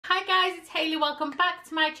Hi guys, it's Hayley. Welcome back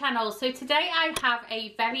to my channel. So today I have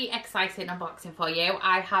a very exciting unboxing for you.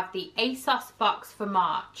 I have the Asos Box for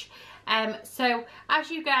March. So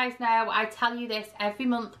as you guys know, I tell you this every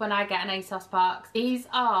month when I get an Asos box. These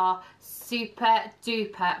are super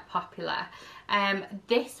duper popular.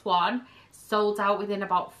 This one sold out within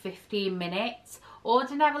about 15 minutes.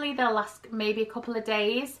 Ordinarily they'll last maybe a couple of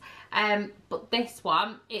days, but this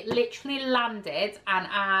one, it literally landed and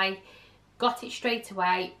I got it straight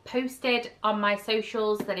away, posted on my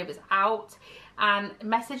socials that it was out, and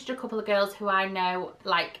messaged a couple of girls who I know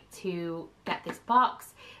like to get this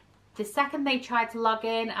box. The second they tried to log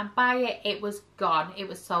in and buy it, it was gone. It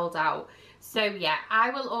was sold out. So yeah, I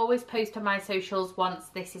will always post on my socials once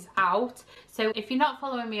this is out. So if you're not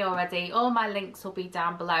following me already, all my links will be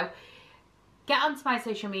down below. Get onto my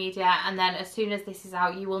social media, and then as soon as this is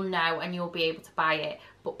out, you will know and you'll be able to buy it,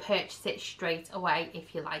 but purchase it straight away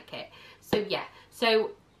if you like it. So yeah,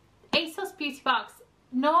 so Asos Beauty Box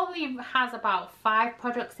normally has about 5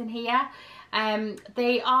 products in here.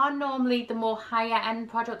 They are normally the more higher end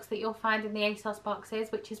products that you'll find in the Asos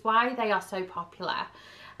boxes, which is why they are so popular.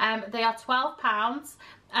 They are £12,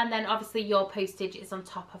 and then obviously your postage is on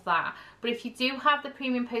top of that. But if you do have the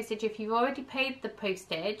premium postage, if you've already paid the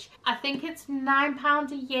postage, I think it's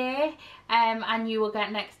 £9 a year, and you will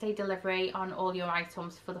get next day delivery on all your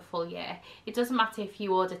items for the full year. It doesn't matter if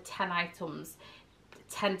you order 10 items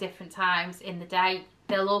 10 different times in the day,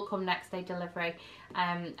 they'll all come next day delivery,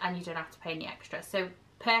 and you don't have to pay any extra. So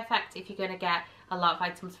perfect if you're going to get a lot of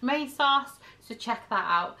items from Asos, so check that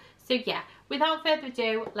out. So yeah, without further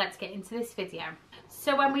ado, let's get into this video.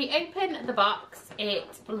 So when we open the box, it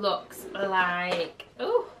looks like,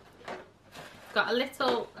 oh, got a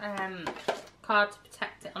little card to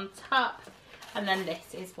protect it on top, and then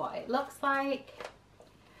this is what it looks like.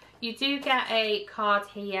 You do get a card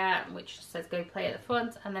here which just says go play at the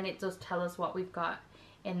front, and then it does tell us what we've got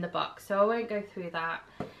in the box, so I won't go through that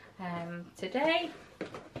today.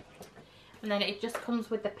 And then it just comes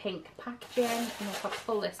with the pink packaging, and if I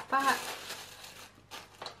pull this back,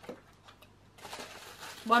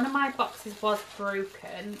 one of my boxes was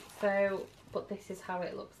broken, so, but this is how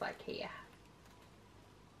it looks like here.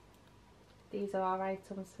 These are our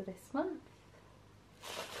items for this month.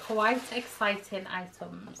 Quite exciting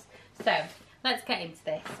items. So let's get into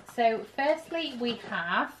this. So firstly we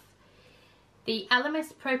have the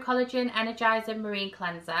Elemis Pro Collagen Energizer Marine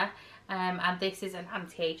Cleanser, and this is an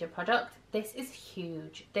anti-aging product. This is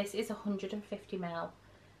huge. This is 150 ml.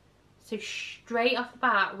 So straight off the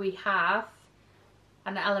bat we have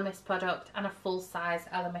an Elemis product and a full-size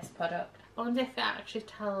Elemis product. I wonder if it actually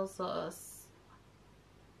tells us.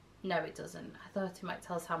 No, it doesn't. I thought it might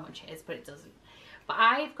tell us how much it is, but it doesn't. But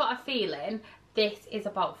I've got a feeling this is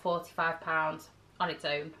about £45 on its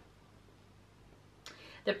own.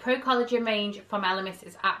 The Pro Collagen range from Elemis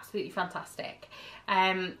is absolutely fantastic.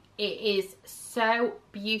 It is so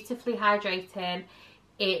beautifully hydrating.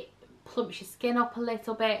 It plumps your skin up a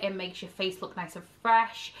little bit. It makes your face look nice and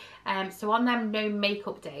fresh. So on them no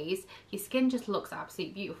makeup days, your skin just looks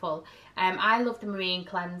absolutely beautiful. I love the marine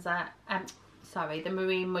cleanser. Sorry, the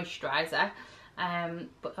marine moisturizer.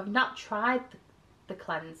 But I've not tried the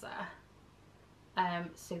cleanser.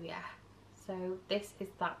 So yeah. So this is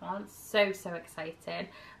that one. So exciting.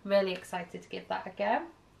 I'm really excited to give that a go.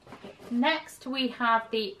 Next we have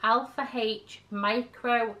the Alpha H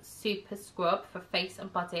Micro Super Scrub for face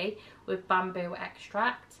and body with bamboo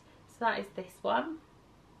extract. So that is this one.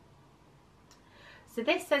 So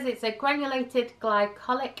this says it's a granulated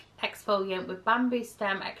glycolic exfoliant with bamboo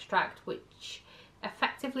stem extract, which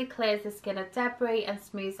effectively clears the skin of debris and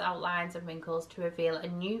smooths out lines and wrinkles to reveal a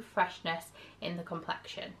new freshness in the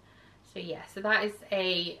complexion. So yeah, so that is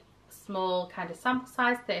a small kind of sample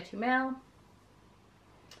size, 30 ml.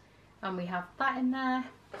 And we have that in there.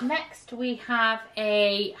 Next we have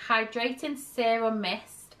a hydrating serum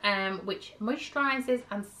mist, which moisturizes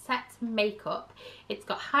and sets makeup. It's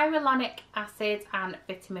got hyaluronic acid and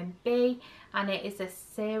vitamin B, and it is a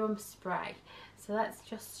serum spray. So let's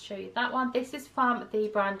just show you that one. This is from the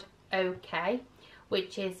brand OK,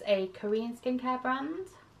 which is a Korean skincare brand.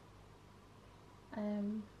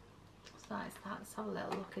 So that is that. Let's have a little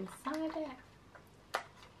look inside it.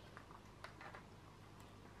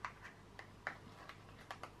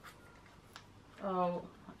 Oh,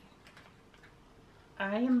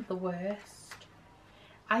 I am the worst.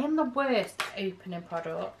 I am the worst at opening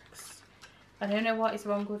products. I don't know what is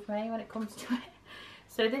wrong with me when it comes to it.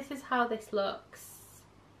 So this is how this looks.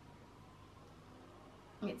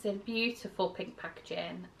 It's in beautiful pink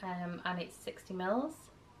packaging, and it's 60 ml.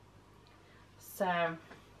 So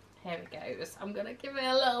here it goes. I'm gonna give it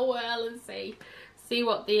a little whirl and see see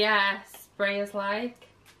what the spray is like.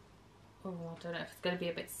 Oh, I don't know if it's going to be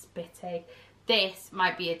a bit spitty. This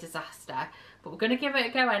might be a disaster, but we're going to give it a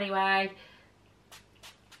go anyway.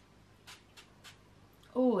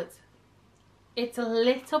 Oh, it's a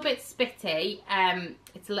little bit spitty.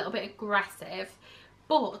 It's a little bit aggressive.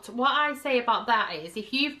 But what I say about that is,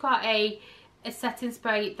 if you've got a setting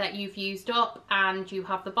spray that you've used up and you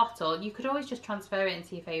have the bottle, you could always just transfer it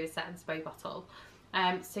into your favourite setting spray bottle.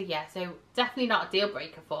 So yeah, so definitely not a deal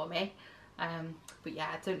breaker for me. But yeah,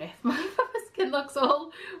 I don't know if my skin looks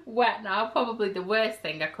all wet now. Probably the worst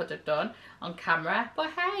thing I could have done on camera.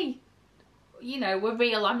 But hey, you know, we're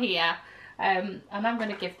real on here. And I'm going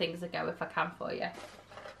to give things a go if I can for you.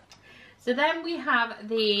 So then we have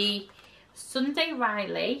the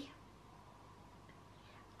Summerfield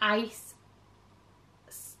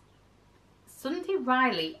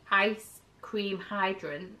Ice Cream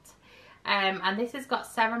Hydrant. And this has got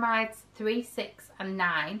ceramides 3, 6 and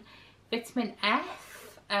 9. Vitamin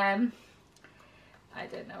F. I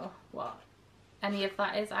don't know what any of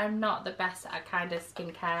that is. I'm not the best at kind of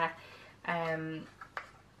skincare,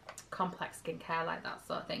 complex skincare like that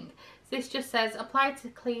sort of thing. So this just says apply to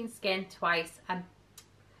clean skin twice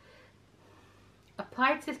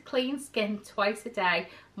a day,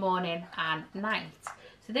 morning and night.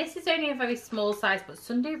 So this is only a very small size, but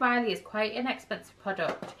Summerfield is quite an expensive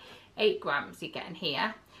product. 8 grams you get in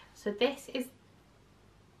here. So this is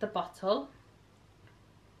the bottle.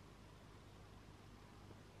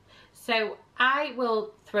 So I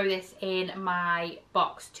will throw this in my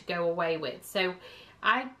box to go away with. So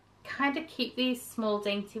I kind of keep these small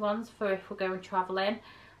dainty ones for if we're going travelling,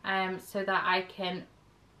 so that I can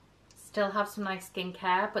still have some nice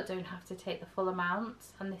skincare but don't have to take the full amount.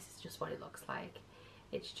 And this is just what it looks like.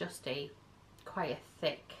 It's just quite a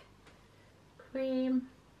thick cream.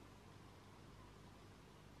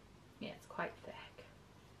 Yeah, it's quite thick.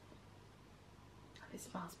 It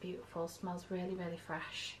smells beautiful, smells really, really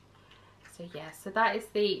fresh. So yeah, so that is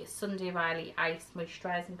the Summerfield Ice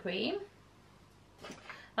Moisturising Cream.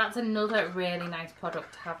 That's another really nice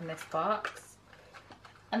product to have in this box.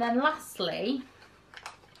 And then lastly,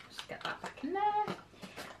 just get that back in there.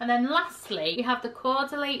 And then lastly, we have the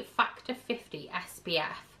Caudalie Factor 50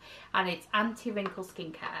 SPF, and it's anti-wrinkle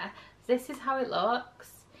skincare. This is how it looks.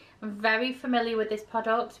 I'm very familiar with this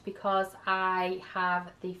product because I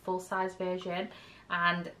have the full-size version,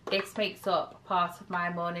 and this makes up part of my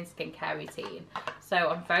morning skincare routine. So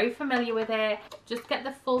I'm very familiar with it. Just get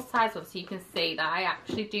the full-size one so you can see that I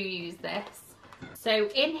actually do use this. So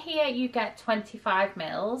in here you get 25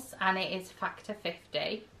 mils and it is Factor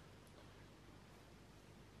 50.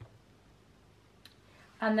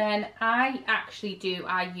 And then I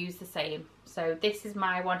use the same. So this is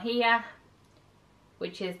my one here,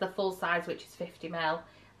 which is the full size, which is 50 mil.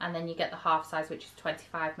 And then you get the half size, which is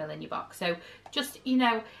 25 mil in your box. So just, you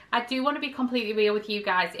know, I do want to be completely real with you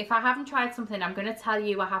guys. If I haven't tried something, I'm going to tell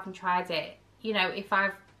you I haven't tried it. You know, if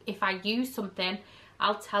I use something,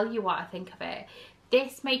 I'll tell you what I think of it.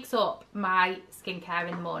 This makes up my skincare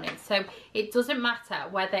in the morning. So it doesn't matter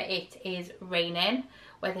whether it is raining,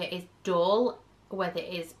 whether it is dull, whether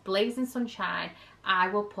it is blazing sunshine, I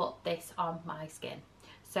will put this on my skin.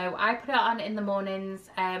 So I put it on in the mornings.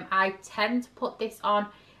 I tend to put this on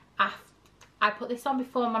I put this on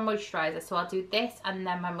before my moisturiser, so I'll do this and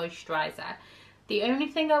then my moisturiser. The only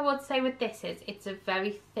thing I would say with this is it's a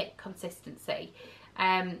very thick consistency,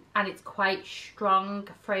 and it's quite strong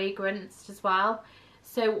fragranced as well.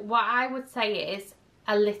 So what I would say is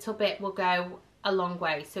a little bit will go a long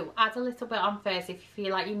way. So add a little bit on first. If you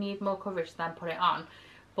feel like you need more coverage, then put it on.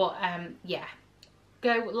 But yeah,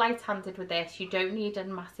 go light-handed with this. You don't need a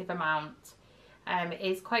massive amount. It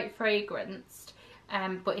is quite fragranced,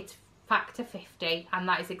 but it's Factor 50, and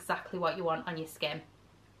that is exactly what you want on your skin.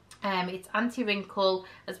 It's anti-wrinkle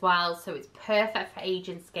as well, so it's perfect for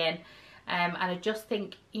aging skin. And I just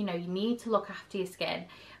think, you know, you need to look after your skin,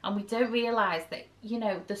 and we don't realise that, you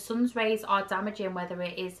know, the sun's rays are damaging, whether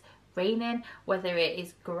it is raining, whether it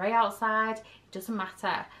is grey outside, it doesn't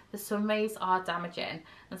matter. The sun rays are damaging,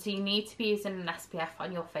 and so you need to be using an SPF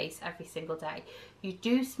on your face every single day. You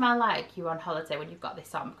do smell like you're on holiday when you've got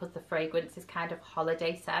this on, because the fragrance is kind of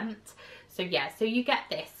holiday scent. So yeah, so you get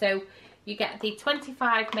this. So you get the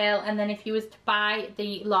 25 mil, and then if you was to buy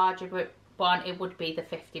the larger one, it would be the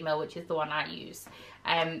 50 mil, which is the one I use.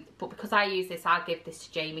 But because I use this, I'll give this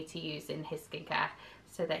to Jamie to use in his skincare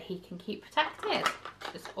so that he can keep protected.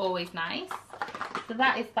 It's always nice. So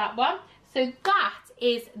that is that one. So that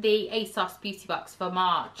is the Asos Beauty Box for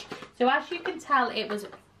March. So as you can tell, it was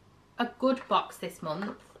a good box this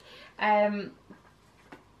month. There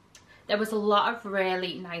was a lot of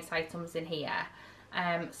really nice items in here.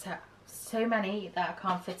 So many that I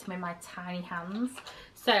can't fit them in my tiny hands.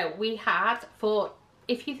 So we had, for,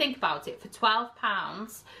 if you think about it, for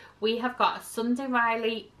 £12 we have got a Sunday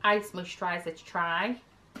Riley ice moisturiser to try.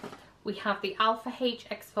 We have the Alpha H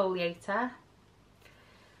exfoliator.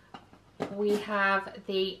 We have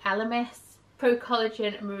the Elemis Pro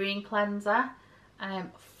Collagen Marine Cleanser,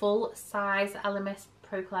 full size Elemis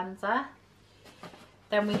Pro Cleanser.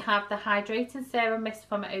 Then we have the Hydrating Serum Mist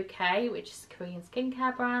from OK, which is a Korean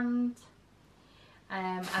skincare brand.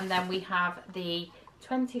 And then we have the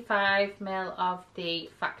 25ml of the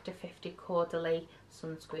Factor 50 Caudalie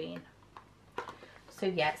sunscreen. So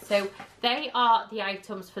yeah, so they are the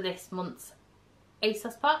items for this month's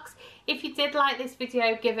ASOS box. If you did like this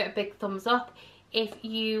video, give it a big thumbs up. If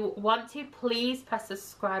you want to, please press the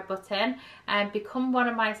subscribe button and become one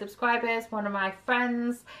of my subscribers, one of my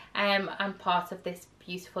friends, and part of this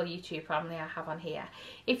beautiful YouTube family I have on here.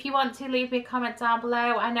 If you want to, leave me a comment down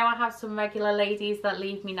below. I know I have some regular ladies that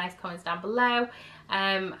leave me nice comments down below,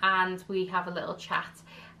 and we have a little chat.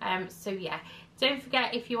 So yeah, don't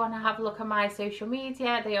forget, if you want to have a look at my social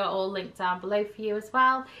media, they are all linked down below for you as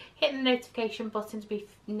well. Hit the notification button to be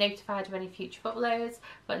notified of any future uploads.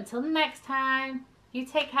 But until next time, you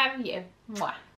take care of you. Mwah.